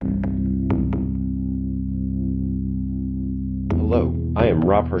I am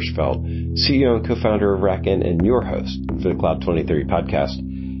Rob Hirschfeld, CEO and co-founder of RackN and your host for the Cloud 2030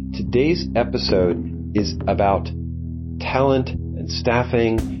 podcast. Today's episode is about talent and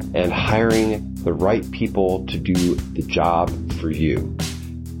staffing and hiring the right people to do the job for you.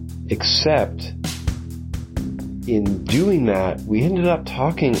 Except in doing that, we ended up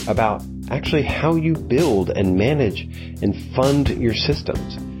talking about actually how you build and manage and fund your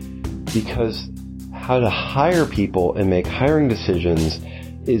systems. Because how to hire people and make hiring decisions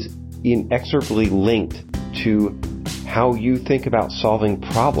is inexorably linked to how you think about solving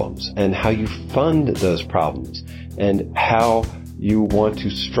problems and how you fund those problems and how you want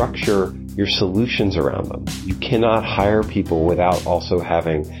to structure your solutions around them. You cannot hire people without also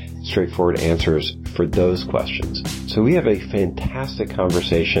having straightforward answers for those questions. So we have a fantastic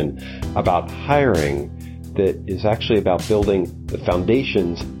conversation about hiring that is actually about building the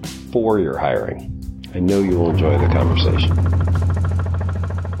foundations for your hiring. I know you will enjoy the conversation.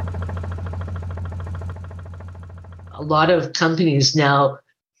 A lot of companies now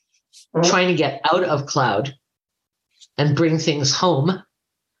trying to get out of cloud and bring things home.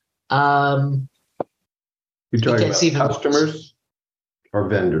 You're talking about customers or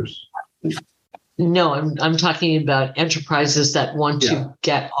vendors? No, I'm talking about enterprises that want to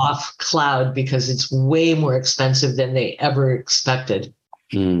get off cloud because it's way more expensive than they ever expected.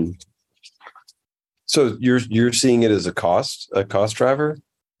 So you're seeing it as a cost driver?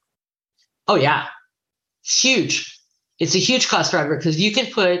 Oh yeah, it's huge. It's a huge cost driver because you can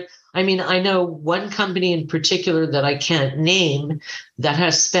I know one company in particular that I can't name that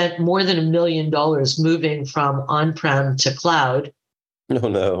has spent more than $1 million moving from on-prem to cloud. Oh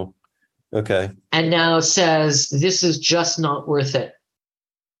no. Okay. And now says this is just not worth it.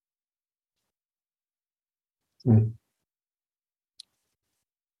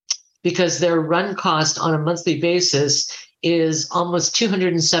 Because their run cost on a monthly basis is almost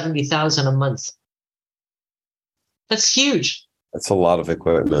 $270,000 a month. That's huge. That's a lot of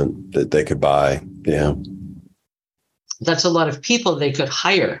equipment that they could buy. Yeah. That's a lot of people they could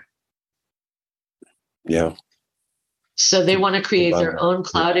hire. Yeah. So they want to create their own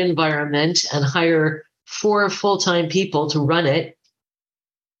cloud environment and hire 4 full-time people to run it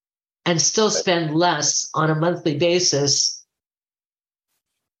and still spend less on a monthly basis.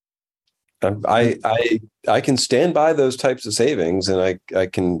 I can stand by those types of savings, and I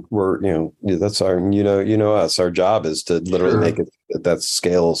can that's our us. Our job is to literally make it that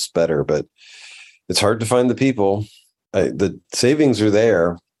scales better, but it's hard to find the people. The savings are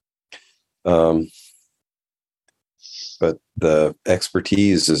there, but the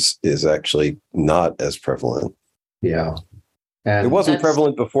expertise is actually not as prevalent. Yeah, and it wasn't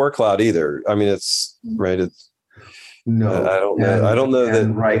prevalent before cloud either. I mean, it's right. It's no, I don't know. I don't know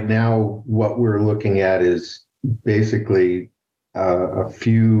that right now. What we're looking at is basically a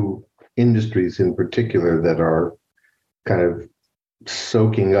few industries in particular that are kind of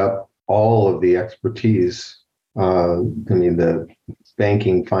soaking up all of the expertise. The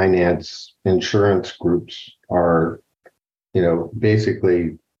banking, finance, insurance groups are,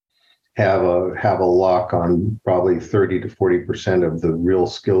 basically have a lock on probably 30 to 40% of the real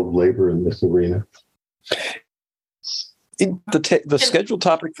skilled labor in this arena. The scheduled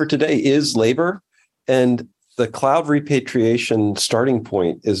topic for today is labor, and the cloud repatriation starting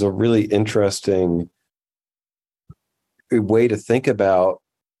point is a really interesting way to think about,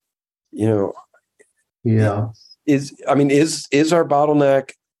 Is our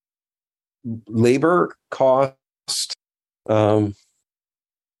bottleneck labor cost? The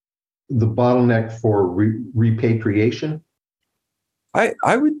bottleneck for repatriation?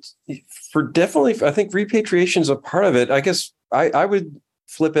 I would I think repatriation is a part of it. I guess I would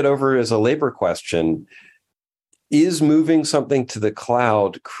flip it over as a labor question. Is moving something to the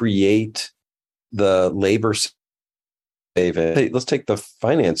cloud create the labor saving? Hey, let's take the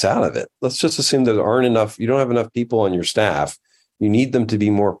finance out of it. Let's just assume that you don't have enough people on your staff. You need them to be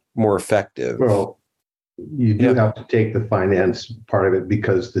more effective. Well, you do have to take the finance part of it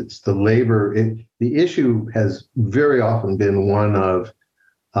because it's the labor. The issue has very often been one of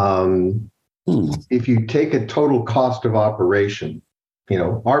if you take a total cost of operation,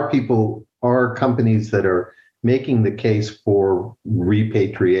 our companies that are making the case for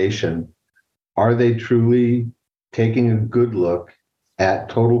repatriation, are they truly taking a good look at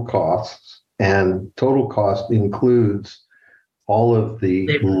total costs? And total cost includes all of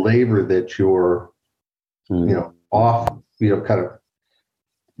the labor that you're off,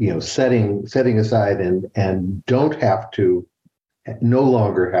 setting aside and no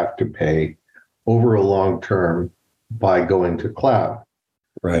longer have to pay over a long term by going to cloud.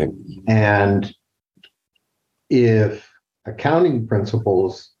 Right. And if accounting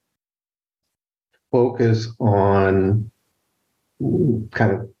principles focus on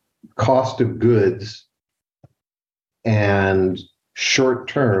kind of cost of goods and short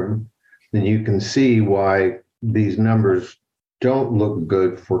term, then you can see why these numbers don't look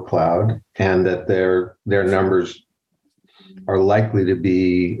good for cloud, and that their numbers are likely to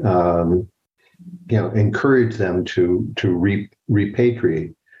be, encourage them to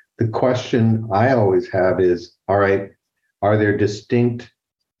repatriate. The question I always have is, all right, are there distinct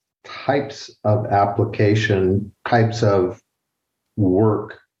types of application, types of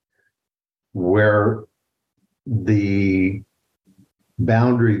work where the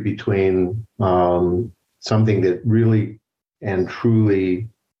boundary between something that really and truly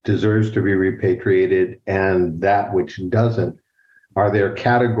deserves to be repatriated and that which doesn't? Are there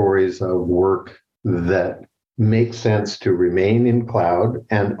categories of work that make sense to remain in cloud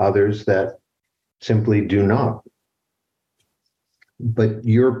and others that simply do not? But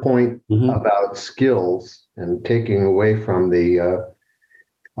your point about skills and taking away from the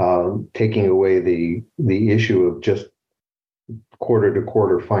issue of just quarter to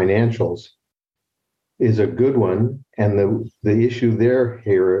quarter financials is a good one. And the issue there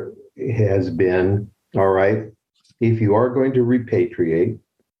here has been, all right, if you are going to repatriate,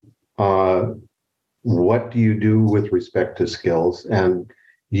 what do you do with respect to skills? And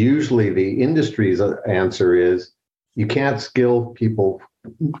usually the industry's answer is you can't skill people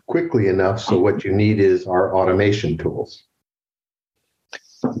quickly enough. So what you need is our automation tools.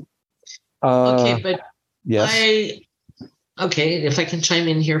 Okay, but yes. Okay, if I can chime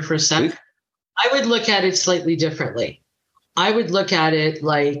in here for a sec. Please. I would look at it slightly differently. I would look at it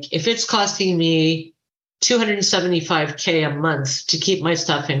like if it's costing me $275K a month to keep my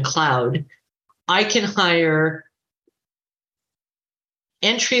stuff in cloud, I can hire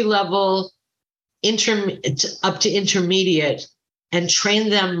entry level, up to intermediate, and train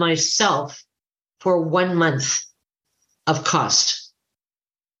them myself for 1 month of cost.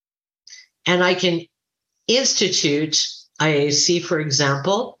 And I can institute IAC, for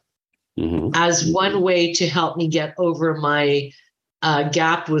example, as one way to help me get over my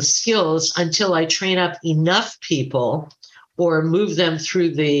gap with skills until I train up enough people or move them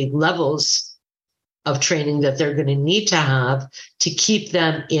through the levels of training that they're going to need to have to keep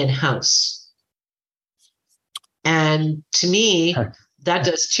them in-house. And to me, that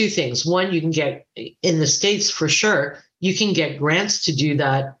does two things. One, you can get, in the States for sure, you can get grants to do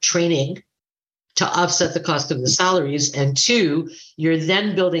that training to offset the cost of the salaries. And two, you're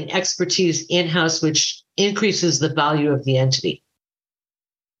then building expertise in-house, which increases the value of the entity.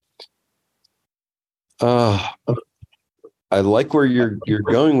 I like where you're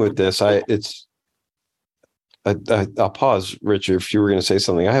going with this. I'll pause, Richard, if you were going to say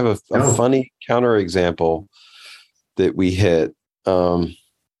something. I have a funny counterexample that we hit. Because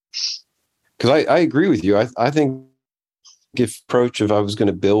I agree with you. I think if I was going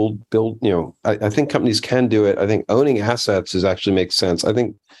to build, I think companies can do it. I think owning assets actually makes sense. I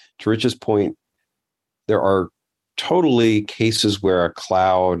think to Rich's point, there are totally cases where a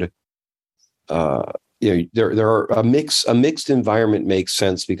cloud, there are a mixed environment makes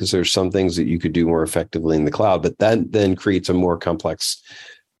sense because there's some things that you could do more effectively in the cloud, but that then creates a more complex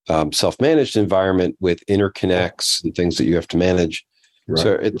self-managed environment with interconnects and things that you have to manage. Right.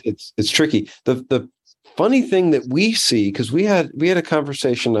 So it's tricky. The funny thing that we see, because we had a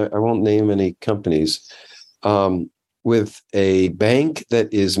conversation, I won't name any companies, with a bank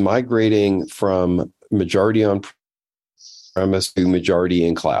that is migrating from majority on premise to majority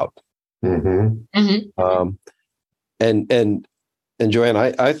in cloud. And Joanne,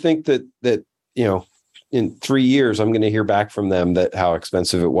 I think that in 3 years I'm going to hear back from them that how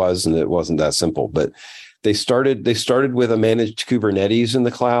expensive it was and it wasn't that simple. But they started with a managed Kubernetes in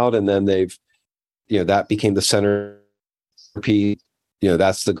the cloud, and then they've that became the centerpiece.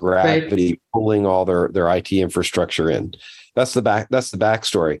 That's the gravity pulling all their IT infrastructure in. That's the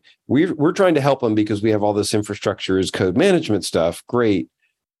backstory. We're trying to help them because we have all this infrastructure as code management stuff. Great.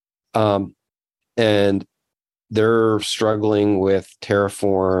 And they're struggling with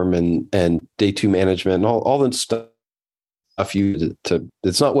Terraform and day two management and all that stuff.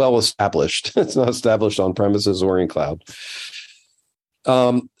 It's not well established. It's not established on premises or in cloud.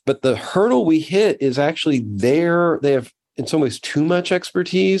 But the hurdle we hit is actually they have in some ways too much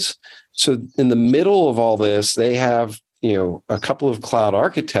expertise. So in the middle of all this, they have, a couple of cloud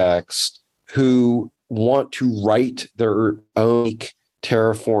architects who want to write their own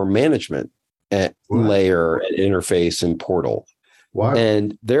Terraform management layer and interface and portal. Wow.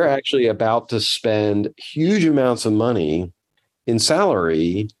 And they're actually about to spend huge amounts of money in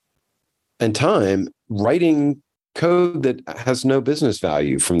salary and time writing code that has no business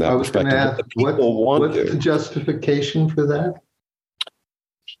value from that I was going perspective. to ask, what's the justification for that?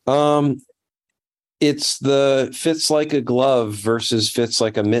 It's the fits like a glove versus fits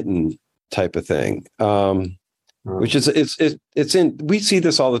like a mitten type of thing. Which is it's in, we see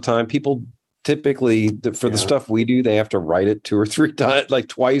this all the time. People typically for the stuff we do, they have to write it 2 or 3 times, like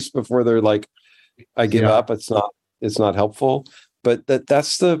twice before they're like, I give up. It's not helpful. But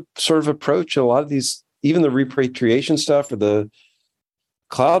that's the sort of approach. A lot of these, even the repatriation stuff or the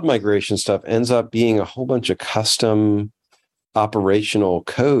cloud migration stuff, ends up being a whole bunch of custom operational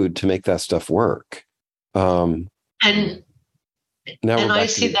code to make that stuff work. And now I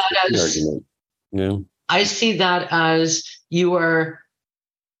see that as argument. Yeah. I see that as you are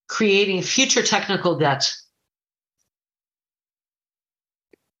creating future technical debt.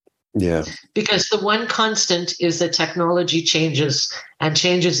 Yeah. Because the one constant is that technology changes, and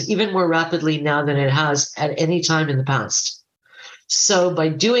changes even more rapidly now than it has at any time in the past. So by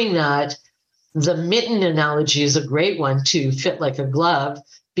doing that, the mitten analogy is a great one to fit like a glove,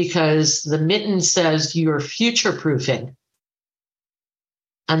 because the mitten says you're future proofing.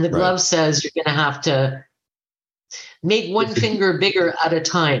 And the glove says you're going to have to make one finger bigger at a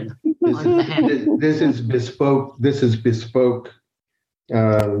time on the hand. This is bespoke.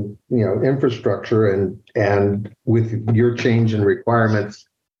 Infrastructure, and with your change in requirements,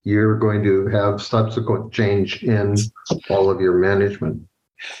 you're going to have subsequent change in all of your management.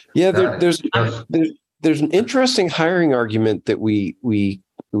 Yeah, there's an interesting hiring argument that we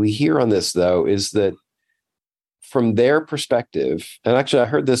hear on this, though, is that from their perspective, and actually I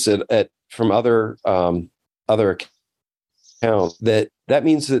heard this from other accounts, that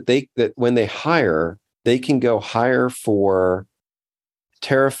means that when they hire, they can go hire for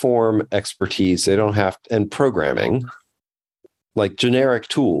Terraform expertise. They don't have and programming, like generic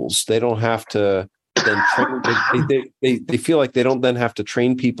tools. They don't have to then train. They feel like they don't then have to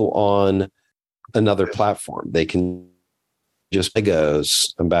train people on another platform. They can just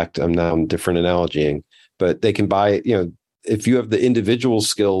Legos. I'm now different analogying, but they can buy. If you have the individual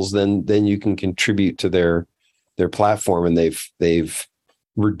skills, then you can contribute to their platform, and they've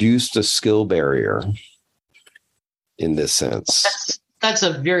reduced a skill barrier in this sense. That's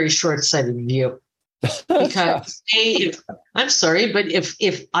a very short-sighted view, because I'm sorry, but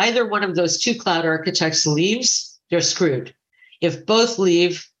if either one of those 2 cloud architects leaves, they're screwed. If both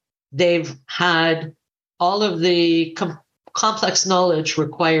leave, they've had all of the complex knowledge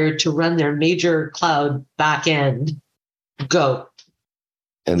required to run their major cloud backend go,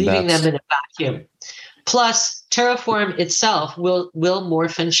 and leaving them in a vacuum. Plus, Terraform itself will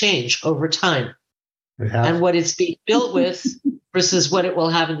morph and change over time. And what it's being built with versus what it will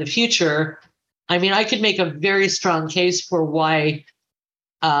have in the future. I mean, I could make a very strong case for why,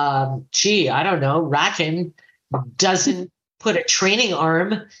 I don't know, Racken doesn't put a training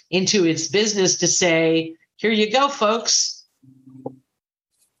arm into its business to say, here you go, folks.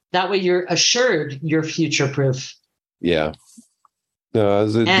 That way you're assured you're future-proof. Yeah. No,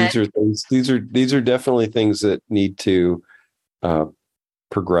 these are definitely things that need to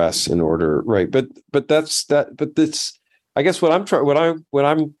progress in order, right? But this, I guess what I'm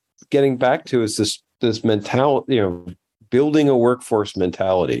getting back to is this mentality, building a workforce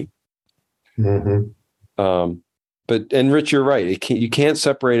mentality. Mm-hmm. And Rich, you're right. You can't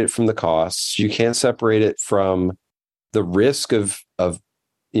separate it from the costs. You can't separate it from the risk of what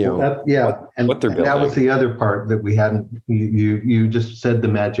they're building. That was the other part that we hadn't. You just said the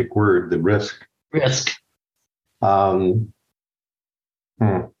magic word, the risk. Risk.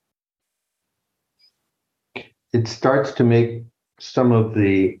 It starts to make some of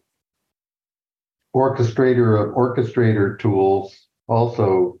the orchestrator tools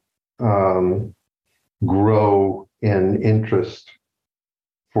also grow in interest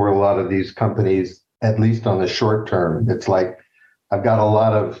for a lot of these companies, at least on the short term. It's like I've got a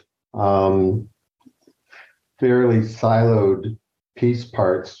lot of fairly siloed piece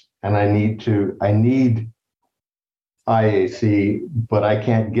parts, and I need IAC, but I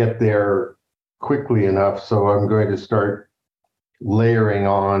can't get there quickly enough. So I'm going to start layering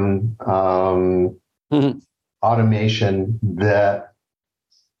on automation that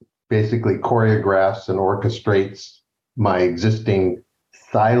basically choreographs and orchestrates my existing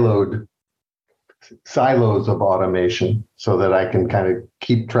silos of automation so that I can kind of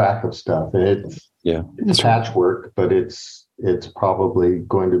keep track of stuff. And it's patchwork, but it's probably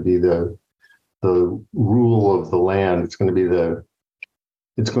going to be the rule of the land. It's going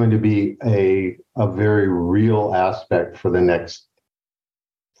to be a very real aspect for the next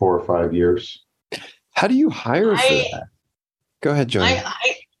 4 or 5 years. How do you hire for that? Go ahead, John.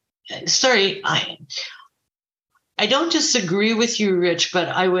 I don't disagree with you, Rich, but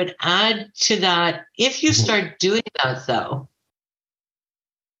I would add to that, if you start doing that, though,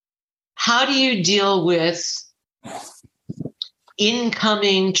 how do you deal with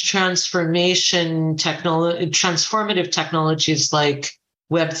incoming transformative technologies like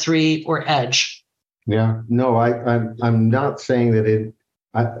Web3 or Edge? Yeah, no, I'm not saying that it.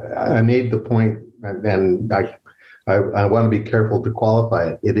 I made the point, and I want to be careful to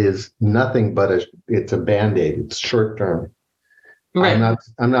qualify it. It is nothing but it's a Band-Aid. It's short term. Right.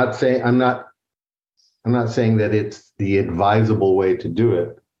 I'm not saying that it's the advisable way to do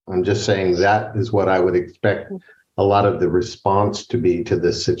it. I'm just saying that is what I would expect a lot of the response to be to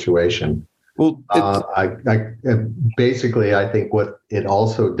this situation. Well, basically, I think what it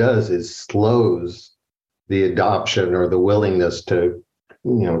also does is slows the adoption or the willingness to,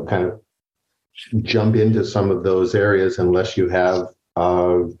 kind of jump into some of those areas unless you have,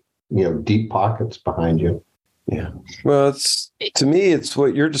 deep pockets behind you. Yeah. Well, to me, it's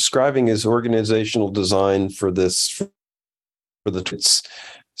what you're describing is organizational design for this. It's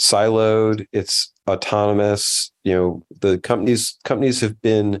siloed. It's autonomous. The companies have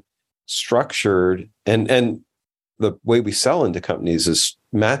been structured, and the way we sell into companies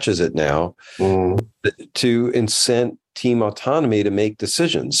matches it now to incent team autonomy to make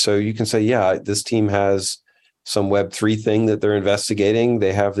decisions. So you can say, yeah, this team has some Web3 thing that they're investigating.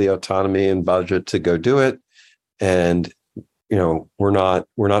 They have the autonomy and budget to go do it. And, we're not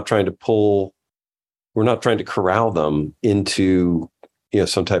trying to corral them into,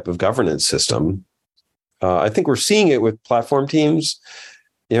 some type of governance system. I think we're seeing it with platform teams,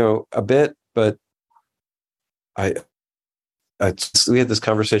 a bit, but we had this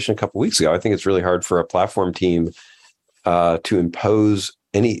conversation a couple of weeks ago. I think it's really hard for a platform team to impose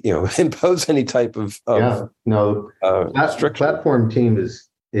any type of platform team is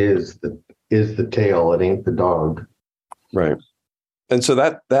the tail. It ain't the dog. Right. And so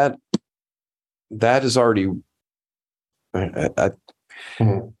that is already,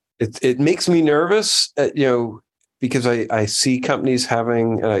 it makes me nervous, because I see companies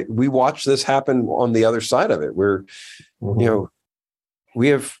having, and we watch this happen on the other side of it, where, we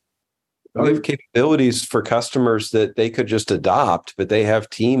have capabilities for customers that they could just adopt, but they have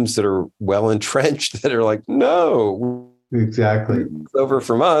teams that are well entrenched that are like, no, exactly, it's over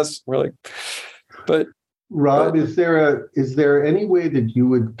from us. We're like, but Rob, is there any way that you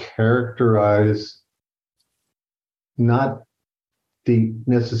would characterize, not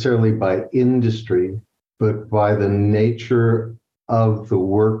necessarily by industry, but by the nature of the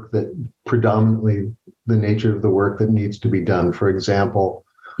work that predominantly the nature of the work that needs to be done? For example,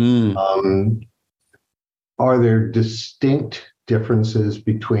 are there distinct differences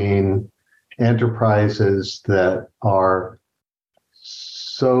between enterprises that are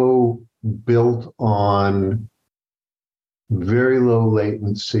so built on very low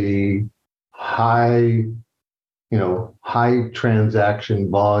latency, high transaction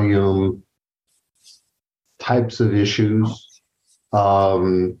volume types of issues?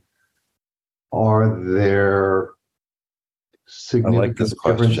 Are there significant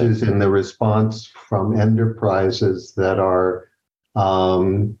differences in the response from enterprises that are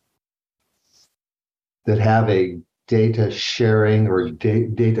that have a data sharing or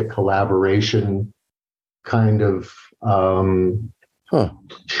data collaboration kind of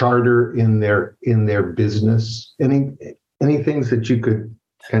charter in their business? Any things that you could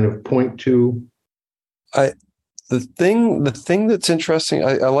kind of point to? The thing that's interesting,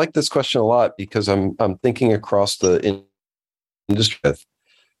 I like this question a lot because I'm thinking across the industry,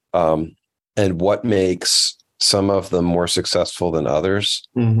 and what makes some of them more successful than others.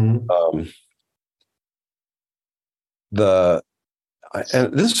 And this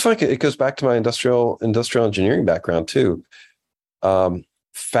is funny. It goes back to my industrial engineering background too.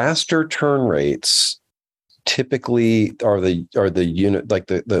 Faster turn rates typically are the unit, like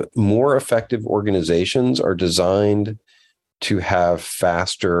the more effective organizations are designed to have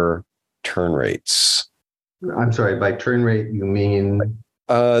faster turn rates. I'm sorry, by turn rate you mean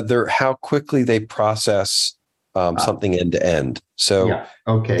they're how quickly they process something end to end. So yeah,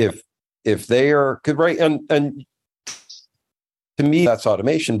 okay, if they are good, right, and to me that's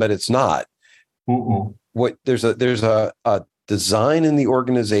automation, but it's not. What there's a design in the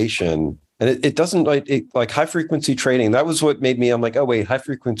organization. And it doesn't like high frequency trading. That was what made me, I'm like, oh, wait, high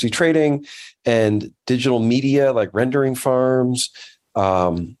frequency trading and digital media, like rendering farms,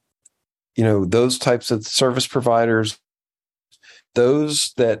 those types of service providers,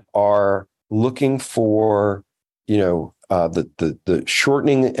 those that are looking for, the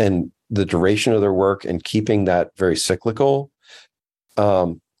shortening and the duration of their work and keeping that very cyclical.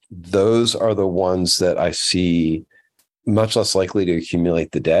 Those are the ones that I see much less likely to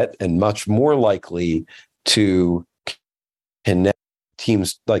accumulate the debt and much more likely to connect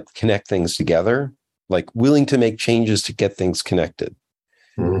teams, like connect things together, like willing to make changes to get things connected.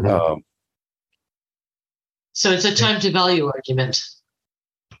 Mm-hmm. So it's a time to value argument.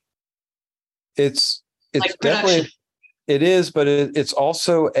 It's Like definitely, production. it is, but it's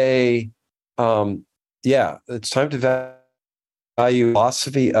also it's time to value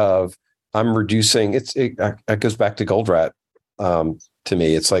philosophy of I'm reducing. It goes back to Goldratt. To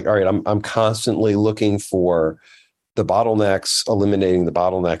me, it's like, all right, I'm constantly looking for the bottlenecks, eliminating the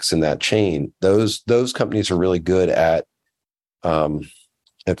bottlenecks in that chain. Those companies are really good at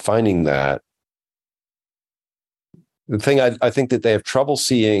finding that. The thing I think that they have trouble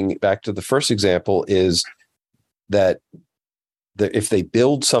seeing, back to the first example, is that if they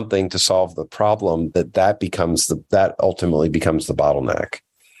build something to solve the problem, that ultimately becomes the bottleneck.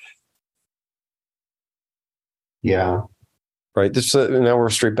 Yeah. Right. Now we're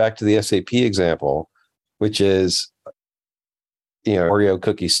straight back to the SAP example, which is, Oreo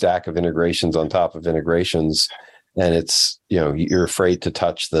cookie stack of integrations on top of integrations. And it's, you're afraid to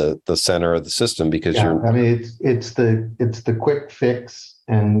touch the center of the system because it's the quick fix,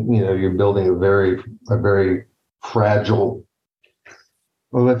 and you're building a very fragile,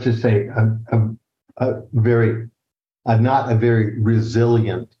 well, let's just say not a very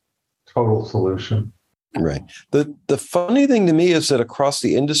resilient total solution. Right. The funny thing to me is that across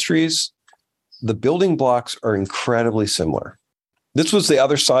the industries, the building blocks are incredibly similar. This was the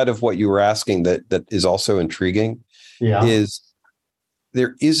other side of what you were asking that is also intriguing. Yeah. Is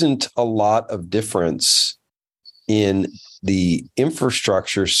there isn't a lot of difference in the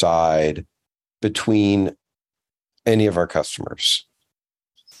infrastructure side between any of our customers.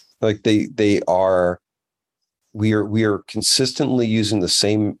 Like we are consistently using the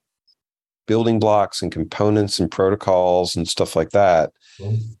same building blocks and components and protocols and stuff like that.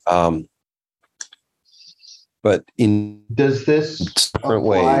 But does this different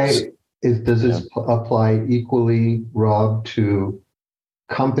ways? Does this apply equally, Rob, to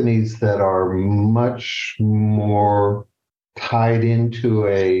companies that are much more tied into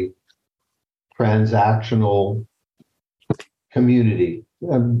a transactional community,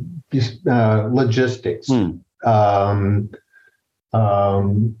 logistics,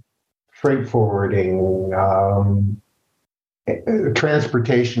 freight forwarding,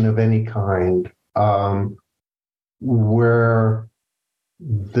 transportation of any kind, where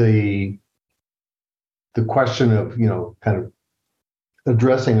the question of kind of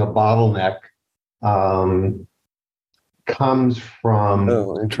addressing a bottleneck comes from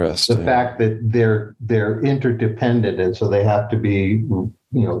the fact that they're interdependent, and so they have to be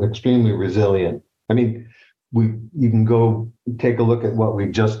extremely resilient. I mean, you can go take a look at what we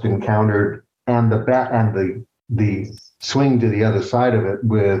just encountered, and the swing to the other side of it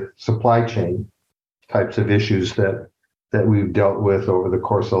with supply chain types of issues that we've dealt with over the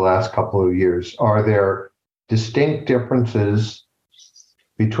course of the last couple of years. Are there distinct differences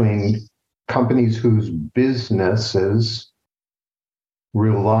between companies whose businesses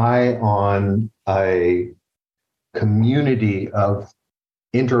rely on a community of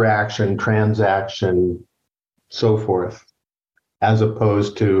interaction, transaction, so forth, as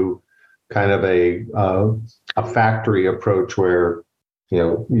opposed to kind of a factory approach where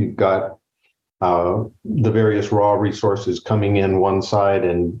you've got the various raw resources coming in one side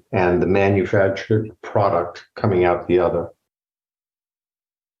and the manufactured product coming out the other?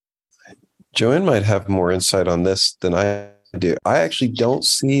 Joanne might have more insight on this than I do. I actually don't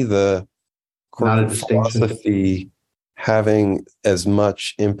see the corporate philosophy having as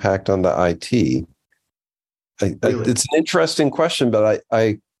much impact on the IT. Really? It's an interesting question, but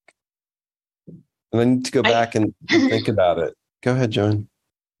I need to go back and think about it. Go ahead, Joanne.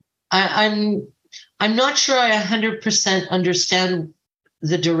 I'm not sure I 100% understand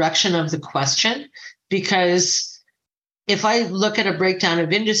the direction of the question, because if I look at a breakdown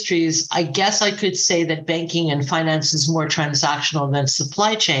of industries, I guess I could say that banking and finance is more transactional than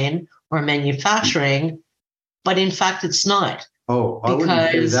supply chain or manufacturing, but in fact, it's not. Oh, I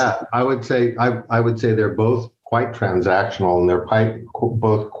wouldn't say that. I would say they're both quite transactional, and they're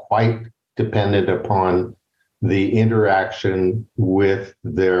both quite dependent upon the interaction with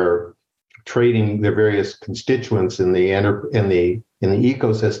their various constituents in the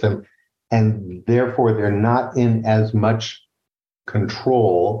ecosystem, and therefore they're not in as much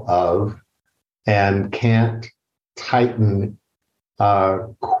control of and can't tighten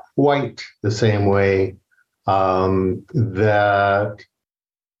quite the same way that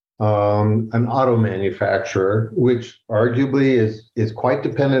an auto manufacturer, which arguably is quite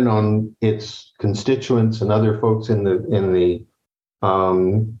dependent on its constituents and other folks in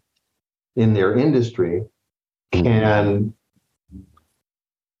their industry, can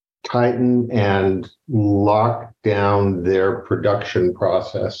tighten and lock down their production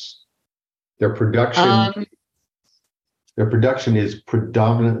process. Their production is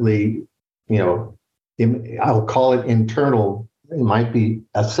predominantly, I'll call it internal. It might be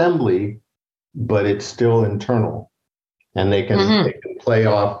assembly, but it's still internal, and they can play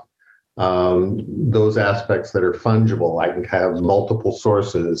off those aspects that are fungible. I can have multiple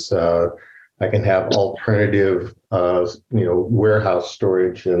sources. I can have alternative, warehouse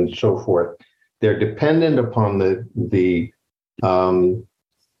storage and so forth. They're dependent upon the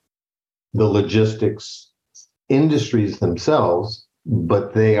logistics industries themselves,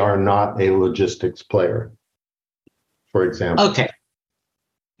 but they are not a logistics player, for example.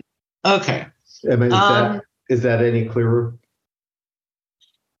 Okay. I mean, is that any clearer?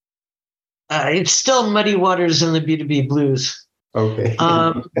 It's still muddy waters in the B2B blues. Okay.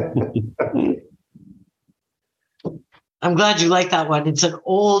 I'm glad you like that one. It's an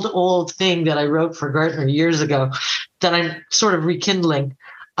old thing that I wrote for Gartner years ago that I'm sort of rekindling.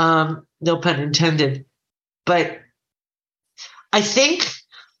 No pun intended. But I think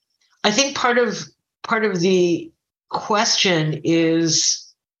part of the question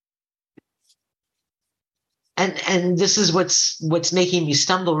is, and this is what's making me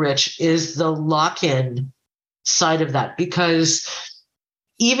stumble, Rich, is the lock-in side of that. Because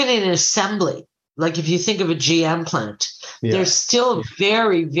even in assembly, like if you think of a GM plant, they're still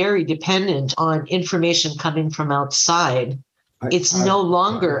very, very dependent on information coming from outside. It's no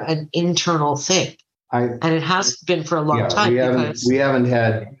longer an internal thing. And it has been for a long time. We haven't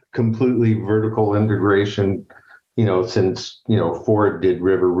had completely vertical integration, since Ford did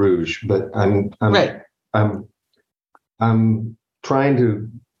River Rouge. But I'm trying to.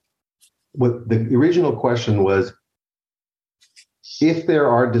 What the original question was: if there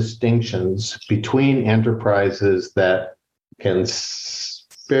are distinctions between enterprises that can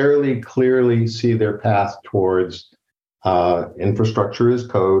fairly clearly see their path towards infrastructure as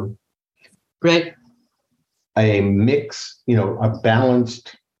code, right? A mix, a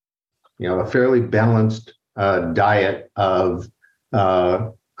balanced, a fairly balanced diet of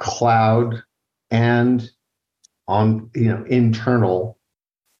cloud and on, internal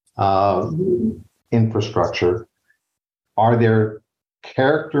infrastructure. Are there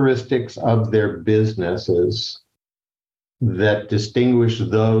characteristics of their businesses that distinguish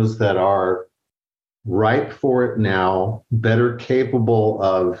those that are ripe for it now, better capable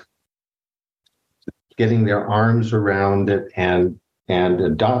of getting their arms around it and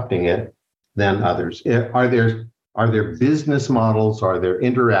adopting it than others? Are there business models, are there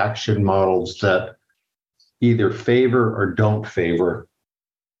interaction models that either favor or don't favor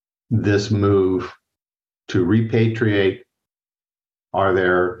this move to repatriate? Are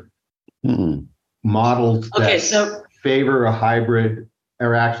there models that favor a hybrid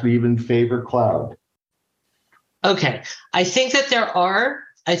or actually even favor cloud? Okay. I think that there are.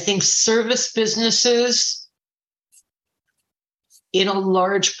 I think service businesses in a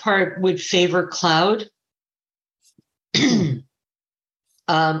large part would favor cloud.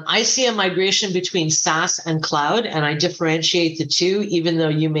 I see a migration between SaaS and cloud, and I differentiate the two, even though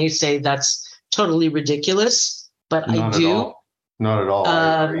you may say that's totally ridiculous, but I do. Not at all.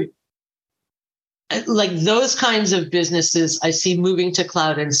 I agree. Like those kinds of businesses, I see moving to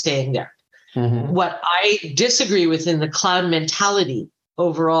cloud and staying there. What I disagree with in the cloud mentality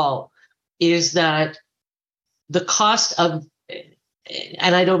overall is that the cost of,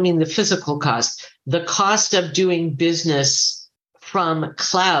 and I don't mean the physical cost, the cost of doing business from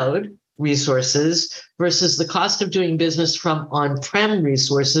cloud resources versus the cost of doing business from on-prem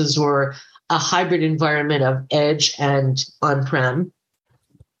resources or a hybrid environment of edge and on-prem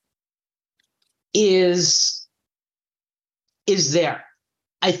is there.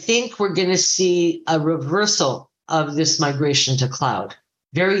 I think we're going to see a reversal of this migration to cloud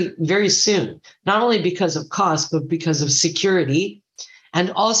very, very soon, not only because of cost, but because of security, and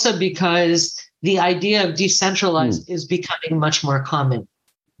also because the idea of decentralized is becoming much more common.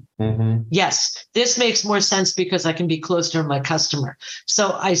 Yes, this makes more sense because I can be closer to my customer.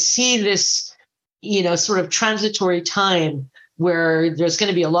 So I see this, sort of transitory time where there's going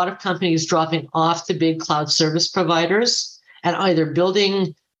to be a lot of companies dropping off the big cloud service providers and either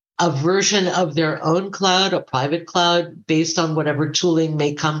building a version of their own cloud, a private cloud, based on whatever tooling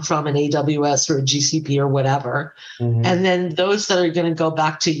may come from an AWS or a GCP or whatever. And then those that are going to go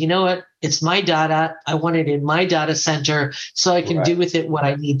back to, It's my data. I want it in my data center so I can do with it what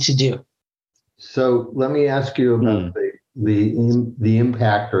I need to do. So let me ask you about the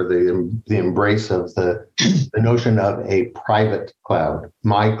impact or the embrace of the notion of a private cloud,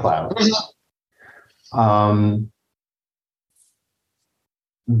 my cloud.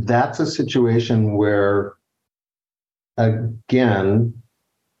 That's a situation where, again,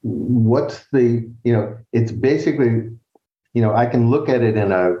 what's the, it's basically, I can look at it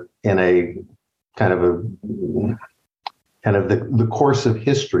in a kind of the course of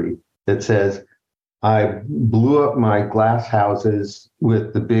history that says, I blew up my glass houses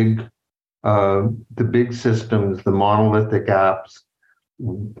with the big systems, the monolithic apps,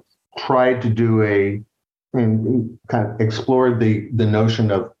 tried to do and kind of explored the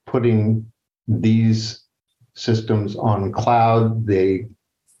notion of putting these systems on cloud. I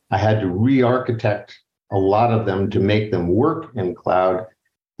had to re-architect a lot of them to make them work in cloud.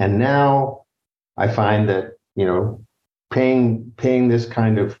 And now I find that, paying this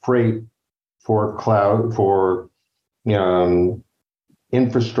kind of freight for cloud, for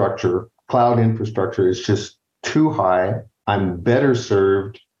infrastructure, cloud infrastructure is just too high. I'm better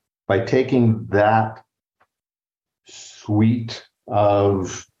served by taking that suite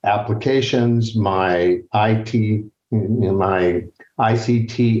of applications, my ICT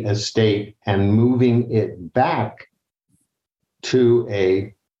estate, and moving it back to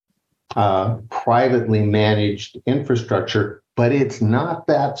a privately managed infrastructure. But it's not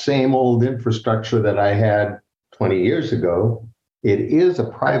that same old infrastructure that I had 20 years ago. It is a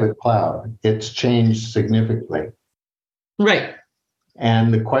private cloud. It's changed significantly. Right.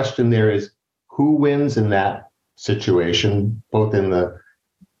 And the question there is, who wins in that situation, both in the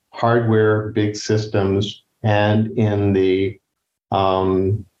hardware, big systems, and in the,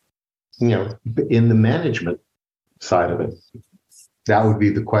 in the management side of it? That would be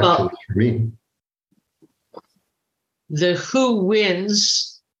the question for me. The who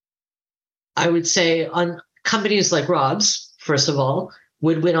wins, I would say, on companies like Rob's, first of all,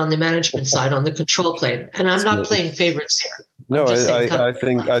 would win on the management side, on the control plane. And I'm not playing favorites here. No, I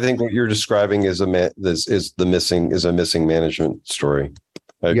think what you're describing is a missing management story.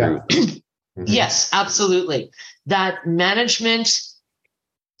 I agree with that. Yes, absolutely. That management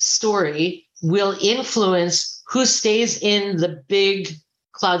story will influence who stays in the big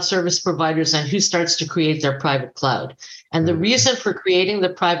cloud service providers and who starts to create their private cloud. And the reason for creating the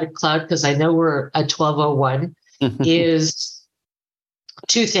private cloud, because I know we're at 1201, is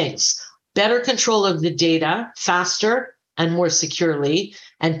two things: better control of the data faster and more securely.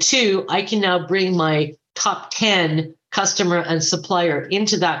 And two, I can now bring my top 10 customer and supplier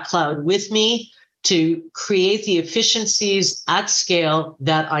into that cloud with me to create the efficiencies at scale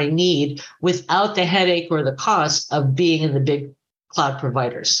that I need without the headache or the cost of being in the big cloud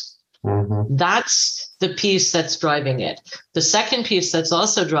providers. That's the piece that's driving it. The second piece that's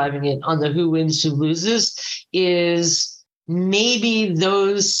also driving it on the who wins, who loses is maybe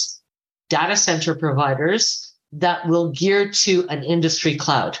those data center providers that will gear to an industry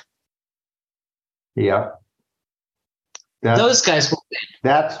cloud. Yeah. Those guys will win.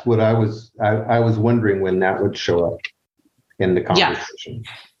 That's what I was wondering when that would show up in the conversation.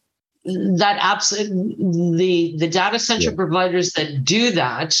 Yeah. That absolutely, the data center providers that do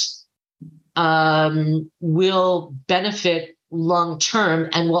that will benefit long term,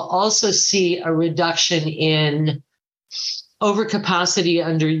 and will also see a reduction in overcapacity,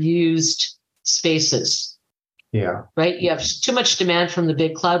 underused spaces. Yeah. Right. You have too much demand from the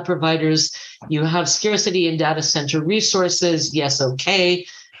big cloud providers. You have scarcity in data center resources. Yes. Okay.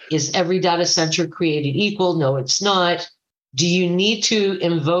 Is every data center created equal? No, it's not. Do you need to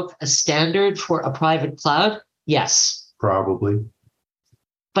invoke a standard for a private cloud? Yes. Probably.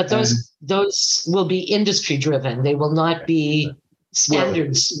 But those will be industry driven. They will not be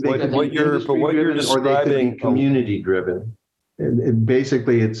standards driven. What you're describing, or they could be community driven.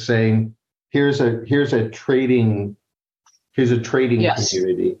 Basically, it's saying here's a trading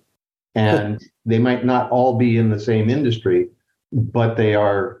community, and they might not all be in the same industry, but they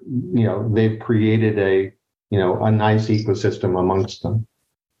are, they've created a nice ecosystem amongst them.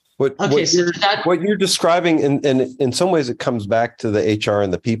 What you're describing, and in some ways it comes back to the HR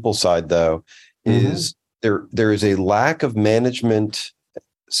and the people side, though, is there is a lack of management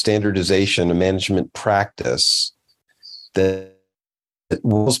standardization, a management practice that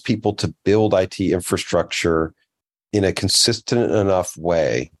wills people to build IT infrastructure in a consistent enough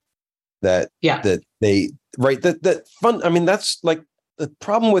way that that's like the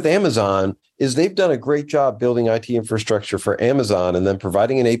problem with Amazon is they've done a great job building IT infrastructure for Amazon and then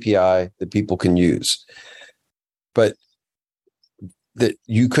providing an API that people can use. But that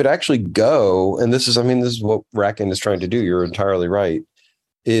you could actually go, and this is what RackN is trying to do. You're entirely right.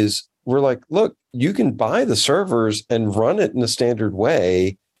 Is we're like, look, you can buy the servers and run it in a standard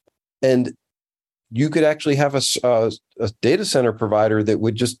way, and you could actually have a data center provider that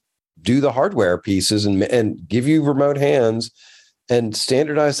would just do the hardware pieces and give you remote hands and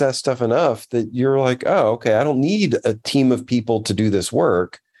standardize that stuff enough that you're like, oh, okay, I don't need a team of people to do this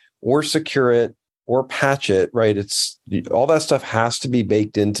work or secure it or patch it, right? It's all that stuff has to be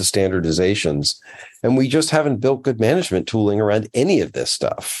baked into standardizations. And we just haven't built good management tooling around any of this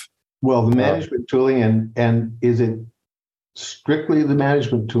stuff. Well, the management tooling, and is it strictly the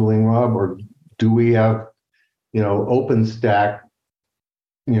management tooling, Rob, or do we have, OpenStack,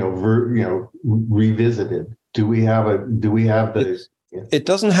 revisited? Do we have the? It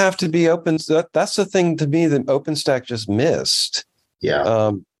doesn't have to be open. That's the thing to me that OpenStack just missed.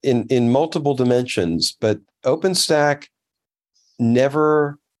 Yeah. In multiple dimensions, but OpenStack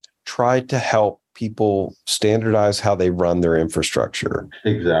never tried to help people standardize how they run their infrastructure.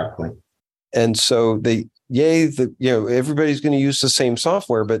 Exactly. And so everybody's going to use the same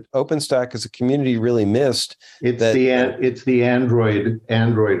software, but OpenStack as a community really missed. It's the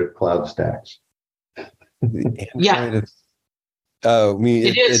Android of cloud stacks. Yeah.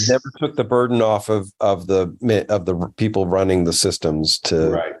 It never took the burden off of the people running the systems to.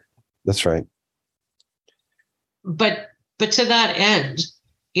 Right. That's right. But to that end,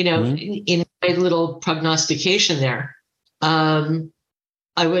 in my little prognostication there,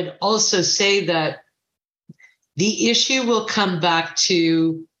 I would also say that the issue will come back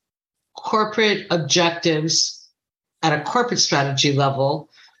to corporate objectives at a corporate strategy level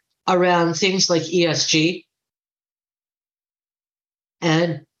around things like ESG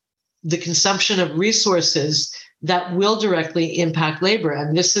and the consumption of resources that will directly impact labor.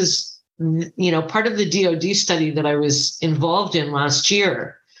 And this is, part of the DoD study that I was involved in last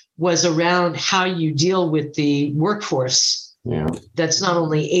year was around how you deal with the workforce. Yeah. That's not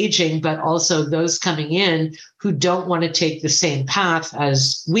only aging, but also those coming in who don't want to take the same path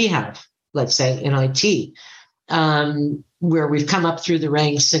as we have, let's say in IT, where we've come up through the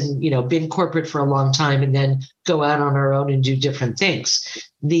ranks and, been corporate for a long time and then go out on our own and do different things.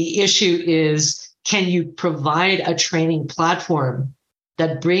 The issue is, can you provide a training platform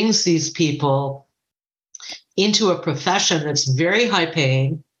that brings these people into a profession that's very high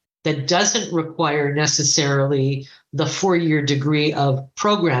paying, that doesn't require necessarily the 4-year degree of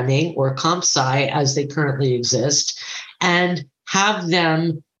programming or comp sci as they currently exist, and have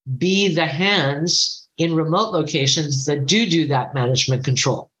them be the hands in remote locations that do that management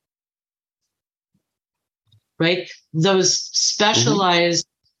control, right? Those specialized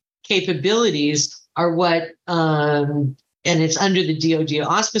capabilities are what, and it's under the DoD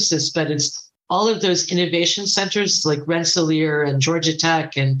auspices, but it's all of those innovation centers like Rensselaer and Georgia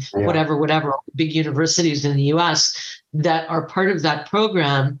Tech and whatever, all the big universities in the US that are part of that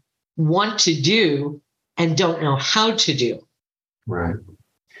program want to do and don't know how to do. Right.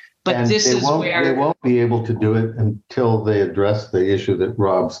 But and this is where they won't be able to do it until they address the issue that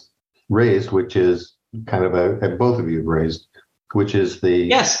Rob's raised, which is kind of that both of you have raised, which is the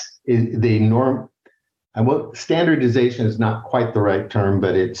norm. And standardization is not quite the right term,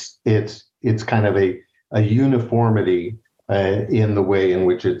 but it's kind of a uniformity in the way in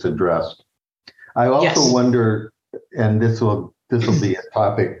which it's addressed. I also wonder, and this will be a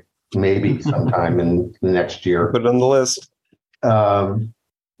topic maybe sometime in the next year. Put it on the list.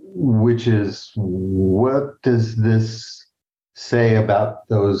 Which is, what does this say about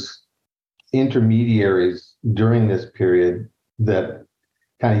those intermediaries during this period that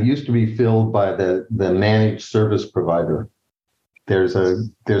kind of used to be filled by the managed service provider? There's a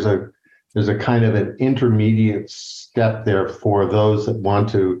kind of an intermediate step there for those that want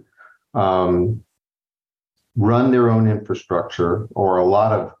to run their own infrastructure, or a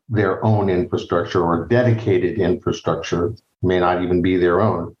lot of their own infrastructure, or dedicated infrastructure, may not even be their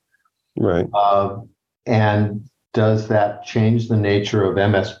own. Right. And does that change the nature of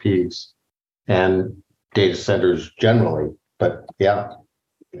MSPs and data centers generally? But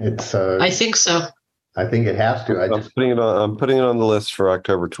it's. I think so. I think it has to. I'm putting it on the list for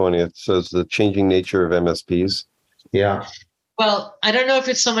October 20th. It says the changing nature of MSPs. Yeah. Well, I don't know if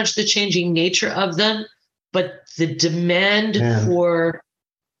it's so much the changing nature of them, but the demand for.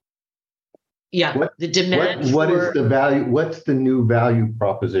 Yeah, the demand. What is the value? What's the new value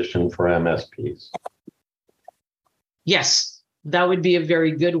proposition for MSPs? Yes, that would be a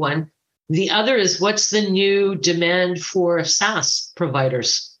very good one. The other is, what's the new demand for SaaS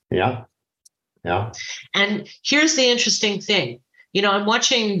providers? Yeah. And here's the interesting thing. I'm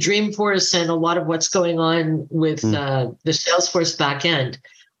watching Dreamforce and a lot of what's going on with the Salesforce backend.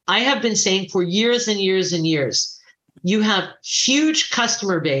 I have been saying for years and years and years, you have huge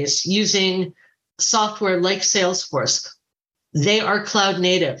customer base using software like Salesforce. They are cloud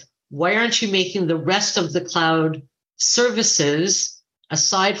native. Why aren't you making the rest of the cloud services,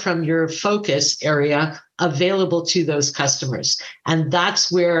 aside from your focus area, available to those customers? And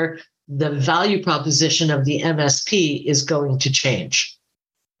that's where the value proposition of the MSP is going to change.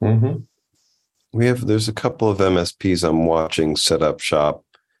 Mm-hmm. There's a couple of MSPs I'm watching set up shop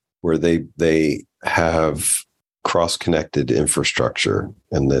where they have cross-connected infrastructure,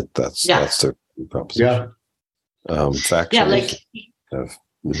 and that's their proposition. Who are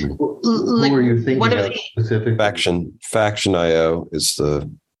you thinking of specifically? Faction.io is the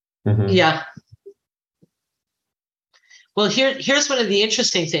Well, here's one of the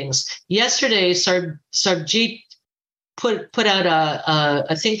interesting things. Yesterday, Sarbjeet put out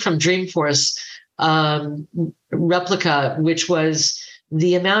a thing from Dreamforce, Replica, which was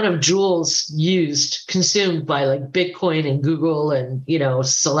the amount of joules consumed by like Bitcoin and Google and,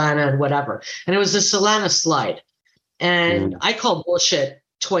 Solana and whatever. And it was a Solana slide. And I call bullshit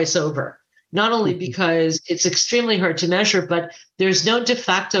twice over, not only because it's extremely hard to measure, but there's no de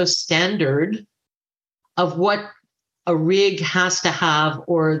facto standard of what a rig has to have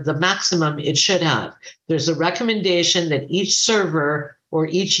or the maximum it should have. There's a recommendation that each server or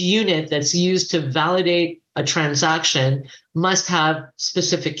each unit that's used to validate a transaction must have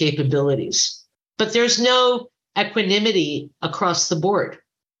specific capabilities. But there's no equanimity across the board.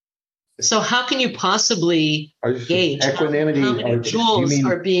 So how can you possibly gauge equanimity? How many joules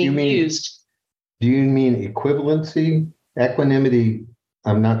are being used? Do you mean equivalency? Equanimity,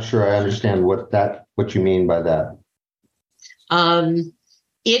 I'm not sure I understand what you mean by that.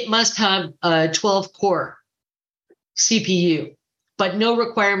 It must have a 12-core CPU, but no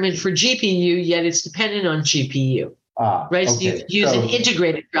requirement for GPU, yet it's dependent on GPU. Right? Okay. So you use an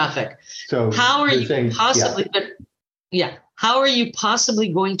integrated graphic. So how are you possibly how are you possibly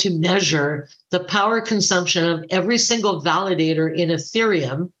going to measure the power consumption of every single validator in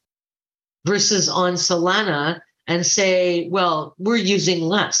Ethereum versus on Solana and say, well, we're using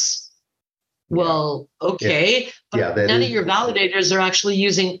less? Well, okay, but none of your validators are actually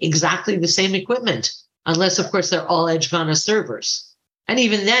using exactly the same equipment, unless, of course, they're all Edge Ghana servers. And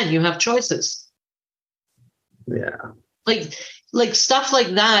even then, you have choices. Yeah. Like stuff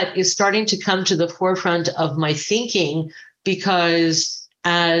like that is starting to come to the forefront of my thinking, because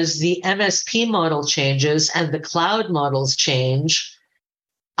as the MSP model changes and the cloud models change,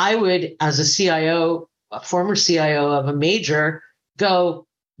 I would, as a CIO, a former CIO of a major, go,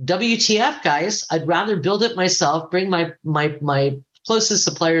 WTF, guys, I'd rather build it myself, bring my closest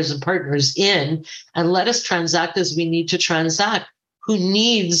suppliers and partners in, and let us transact as we need to transact. Who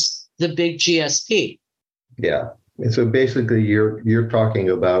needs the big GSP? Yeah. And so basically you're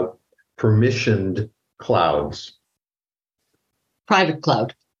talking about permissioned clouds. Private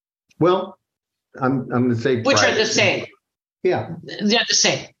cloud. Well, I'm going to say which are the same. Yeah. They're the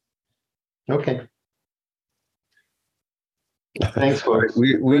same. Okay. Thanks, folks.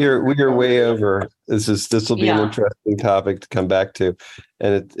 We are way over. This will be an interesting topic to come back to,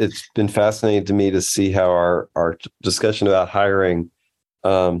 and it's been fascinating to me to see how our discussion about hiring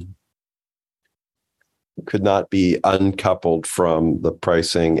could not be uncoupled from the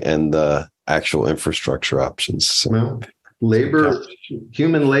pricing and the actual infrastructure options. So, well,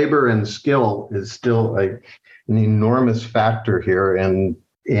 human labor and skill is still an enormous factor here, and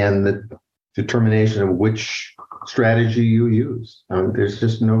the determination of which strategy you use.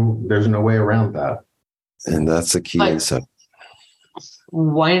 There's no way around that. And that's the key insight.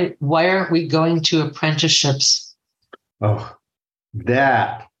 Why aren't we going to apprenticeships? Oh,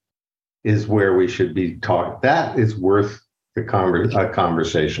 that is where we should be talking. That is worth a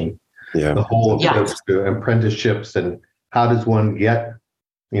conversation. Yeah. The whole approach to apprenticeships and how does one get,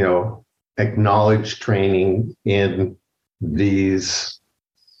 acknowledged training in these.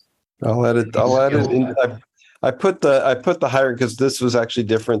 I'll add it. I put the hiring, because this was actually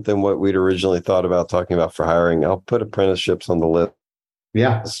different than what we'd originally thought about talking about for hiring. I'll put apprenticeships on the list.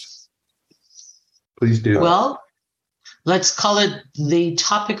 Yeah. Please do. Well, let's call it the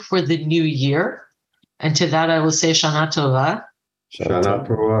topic for the new year. And to that, I will say Shana Tova. Shana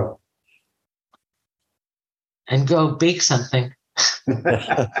Tova. And go bake something.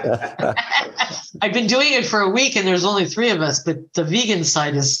 I've been doing it for a week and there's only 3 of us, but the vegan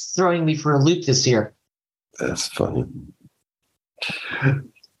side is throwing me for a loop this year. That's funny.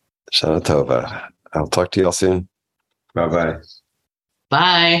 Shana Tova. I'll talk to you all soon. Bye-bye.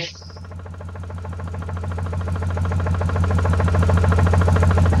 Bye.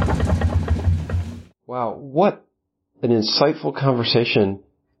 Wow, what an insightful conversation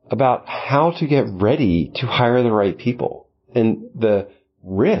about how to get ready to hire the right people and the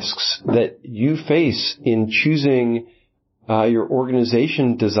risks that you face in choosing your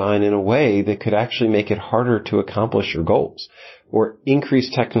organization design in a way that could actually make it harder to accomplish your goals, or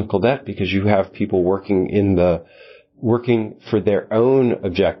increase technical debt because you have people working for their own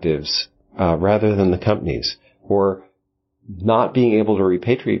objectives rather than the company's, or not being able to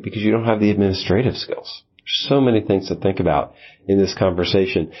repatriate because you don't have the administrative skills. So many things to think about in this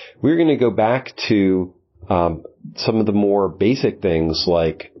conversation. We're going to go back to some of the more basic things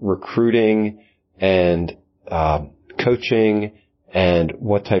like recruiting and coaching and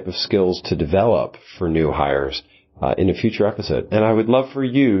what type of skills to develop for new hires in a future episode. And I would love for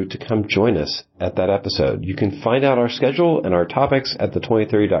you to come join us at that episode. You can find out our schedule and our topics at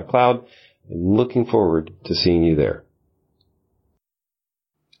the2030.cloud. I'm looking forward to seeing you there.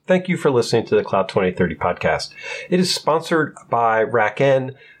 Thank you for listening to the Cloud 2030 podcast. It is sponsored by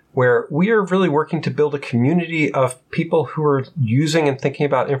RackN, where we are really working to build a community of people who are using and thinking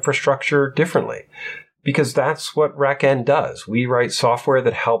about infrastructure differently. Because that's what RackN does. We write software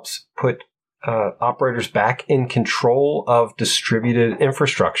that helps put operators back in control of distributed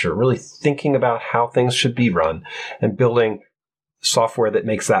infrastructure, really thinking about how things should be run and building software that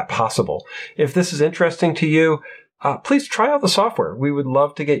makes that possible. If this is interesting to you, please try out the software. We would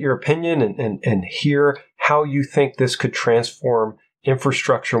love to get your opinion and hear how you think this could transform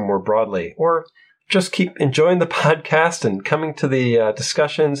infrastructure more broadly. Or just keep enjoying the podcast and coming to the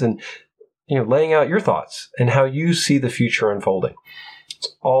discussions and laying out your thoughts and how you see the future unfolding.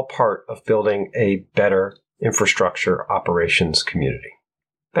 It's all part of building a better infrastructure operations community.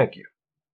 Thank you.